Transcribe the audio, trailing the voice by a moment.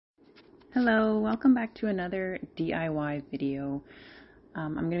Hello, welcome back to another DIY video.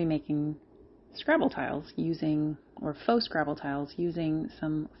 I'm going to be making Scrabble tiles or faux Scrabble tiles using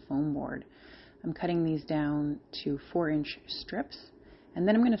some foam board. I'm cutting these down to 4-inch strips, and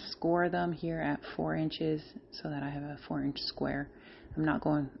then I'm going to score them here at 4 inches so that I have a 4-inch square. I'm not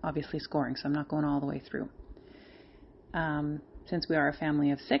going, obviously scoring, so I'm not going all the way through. Since we are a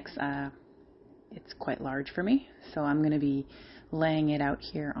family of 6, it's quite large for me, so I'm going to be laying it out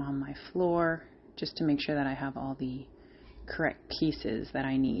here on my floor just to make sure that I have all the correct pieces that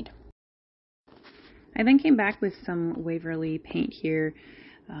I need. I then came back with some Waverly paint here.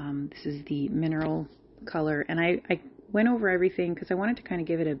 This is the mineral color, and I went over everything because I wanted to kind of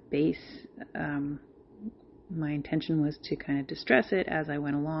give it a base. My intention was to kind of distress it as I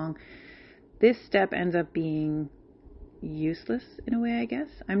went along. This step ends up being useless in a way, I guess.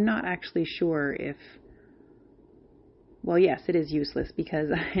 I'm not actually sure if, well, yes, it is useless because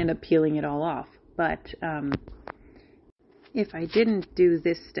I end up peeling it all off. But if I didn't do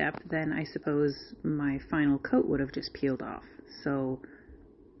this step, then I suppose my final coat would have just peeled off. So,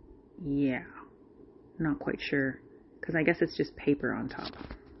 yeah, not quite sure, because I guess it's just paper on top.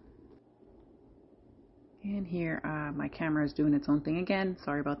 And here, my camera is doing its own thing again.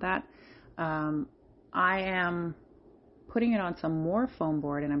 Sorry about that. I am putting it on some more foam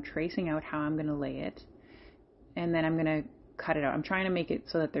board, and I'm tracing out how I'm going to lay it. And then I'm going to cut it out. I'm trying to make it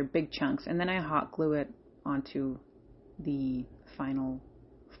so that they're big chunks, and then I hot glue it onto the final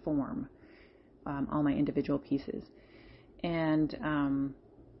form, all my individual pieces. And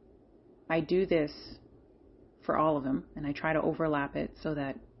I do this for all of them, and I try to overlap it so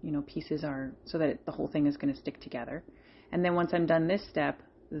that, so that the whole thing is going to stick together. And then once I'm done this step,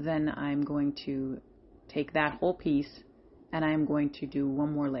 then I'm going to take that whole piece and I'm going to do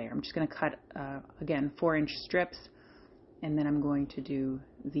one more layer. I'm just going to cut, again, 4-inch strips, and then I'm going to do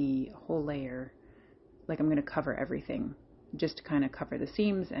the whole layer, like I'm going to cover everything, just to kind of cover the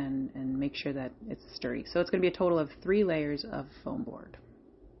seams and make sure that it's sturdy. So it's going to be a total of 3 layers of foam board.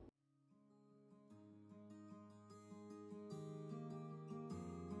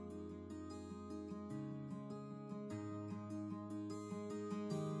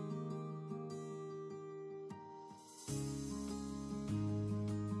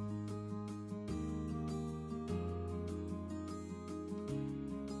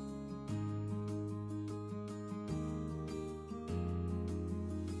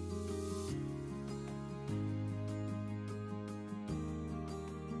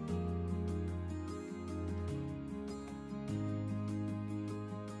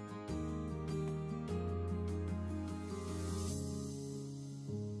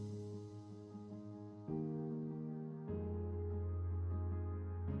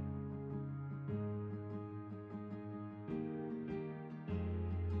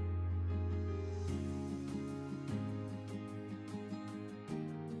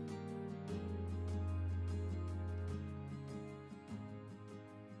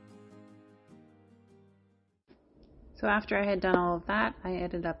 So after I had done all of that, I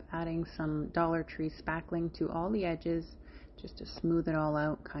ended up adding some Dollar Tree spackling to all the edges just to smooth it all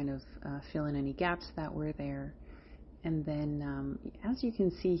out, kind of fill in any gaps that were there. And then as you can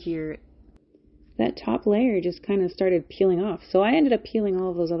see here, that top layer just kind of started peeling off. So I ended up peeling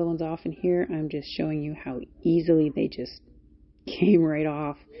all of those other ones off, and here I'm just showing you how easily they just came right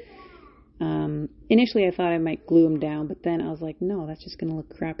off. Initially I thought I might glue them down, but then I was like, no, that's just going to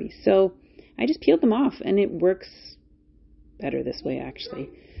look crappy. So I just peeled them off, and it works better this way, actually.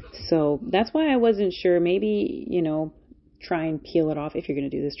 So that's why I wasn't sure. Maybe, try and peel it off. If you're going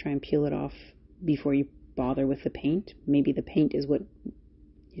to do this, try and peel it off before you bother with the paint. Maybe the paint is what,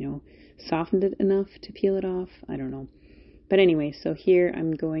 softened it enough to peel it off. I don't know. But anyway, so here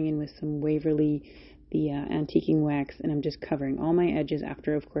I'm going in with some Waverly, the antiquing wax, and I'm just covering all my edges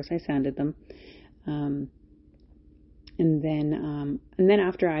after, of course, I sanded them. And then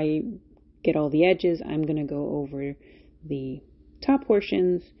after I get all the edges, I'm going to go over the top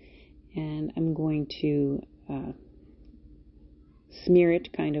portions, and I'm going to smear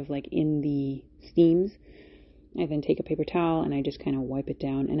it kind of like in the seams. I then take a paper towel and I just kind of wipe it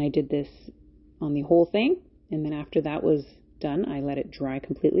down, and I did this on the whole thing. And then after that was done, I let it dry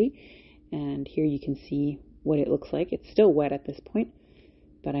completely, and here you can see what it looks like. It's still wet at this point,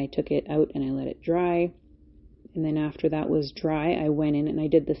 but I took it out and I let it dry. And then after that was dry, I went in and I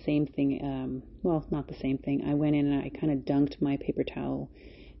did the same thing. Well, not the same thing. I went in and I kind of dunked my paper towel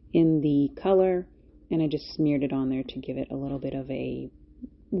in the color, and I just smeared it on there to give it a little bit of a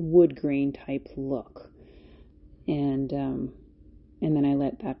wood grain type look. And then I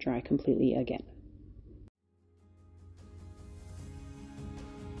let that dry completely again.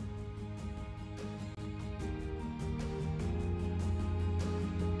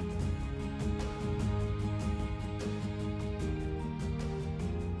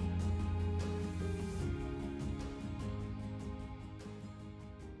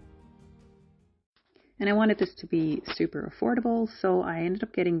 And I wanted this to be super affordable, so I ended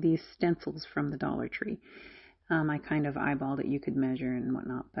up getting these stencils from the Dollar Tree. I kind of eyeballed it. You could measure and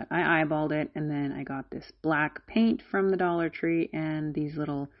whatnot, but I eyeballed it, and then I got this black paint from the Dollar Tree and these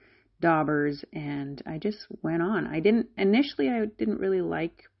little daubers, and I just went on. I didn't really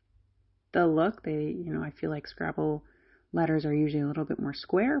like the look. I feel like Scrabble letters are usually a little bit more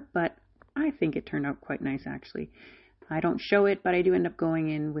square, but I think it turned out quite nice actually. I don't show it, but I do end up going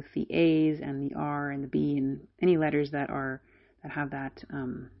in with the A's and the R and the B and any letters that have that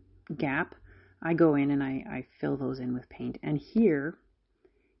gap. I go in and I fill those in with paint. And here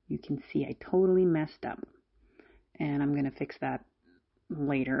you can see I totally messed up, and I'm gonna fix that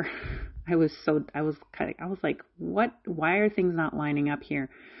later. I was like, what? Why are things not lining up here?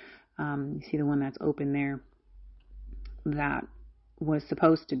 You see the one that's open there. That was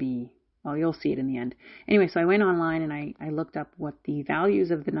supposed to be. Well, you'll see it in the end. Anyway, so I went online and I looked up what the values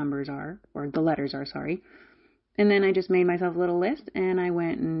of the numbers are, or the letters are, sorry. And then I just made myself a little list, and I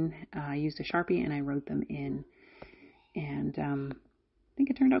went and used a Sharpie and I wrote them in. And I think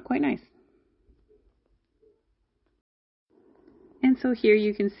it turned out quite nice. And so here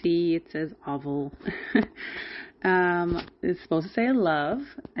you can see it says oval. It's supposed to say love.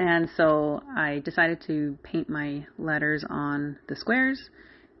 And so I decided to paint my letters on the squares.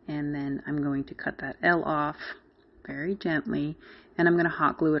 And then I'm going to cut that L off very gently, and I'm going to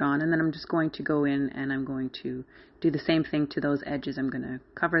hot glue it on, and then I'm just going to go in and I'm going to do the same thing to those edges. I'm going to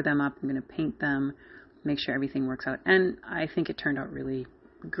cover them up, I'm going to paint them, make sure everything works out, and I think it turned out really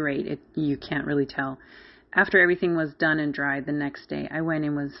great. You can't really tell. After everything was done and dried the next day, I went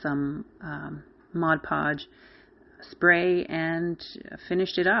in with some Mod Podge spray and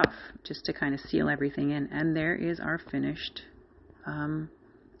finished it off just to kind of seal everything in, and there is our finished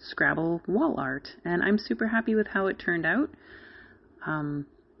Scrabble wall art, and I'm super happy with how it turned out.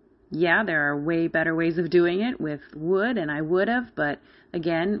 Yeah, there are way better ways of doing it with wood, and I would have, but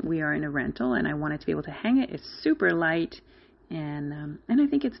again, we are in a rental, and I wanted to be able to hang it. It's super light, and I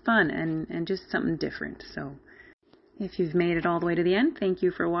think it's fun and just something different. So if you've made it all the way to the end, thank you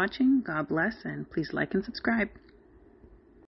for watching. God bless, and please like and subscribe.